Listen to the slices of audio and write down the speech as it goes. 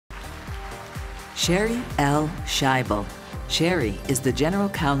Chérie L. Schaible. Chérie is the General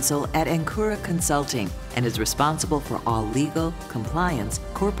Counsel at Ankura Consulting and is responsible for all legal, compliance,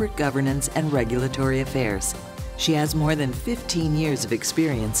 corporate governance, and regulatory affairs. She has more than 15 years of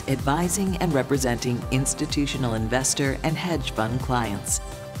experience advising and representing institutional investor and hedge fund clients.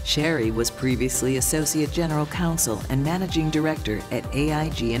 Chérie was previously Associate General Counsel and Managing Director at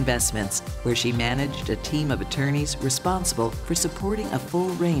AIG Investments, where she managed a team of attorneys responsible for supporting a full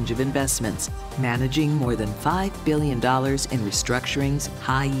range of investments, managing more than $5 billion in restructurings,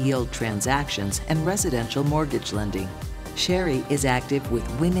 high-yield transactions, and residential mortgage lending. Chérie is active with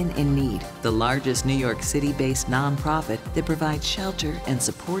Women in Need, the largest New York City-based nonprofit that provides shelter and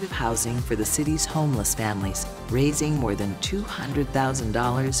supportive housing for the city's homeless families, raising more than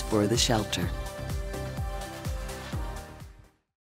 $200,000 for the shelter.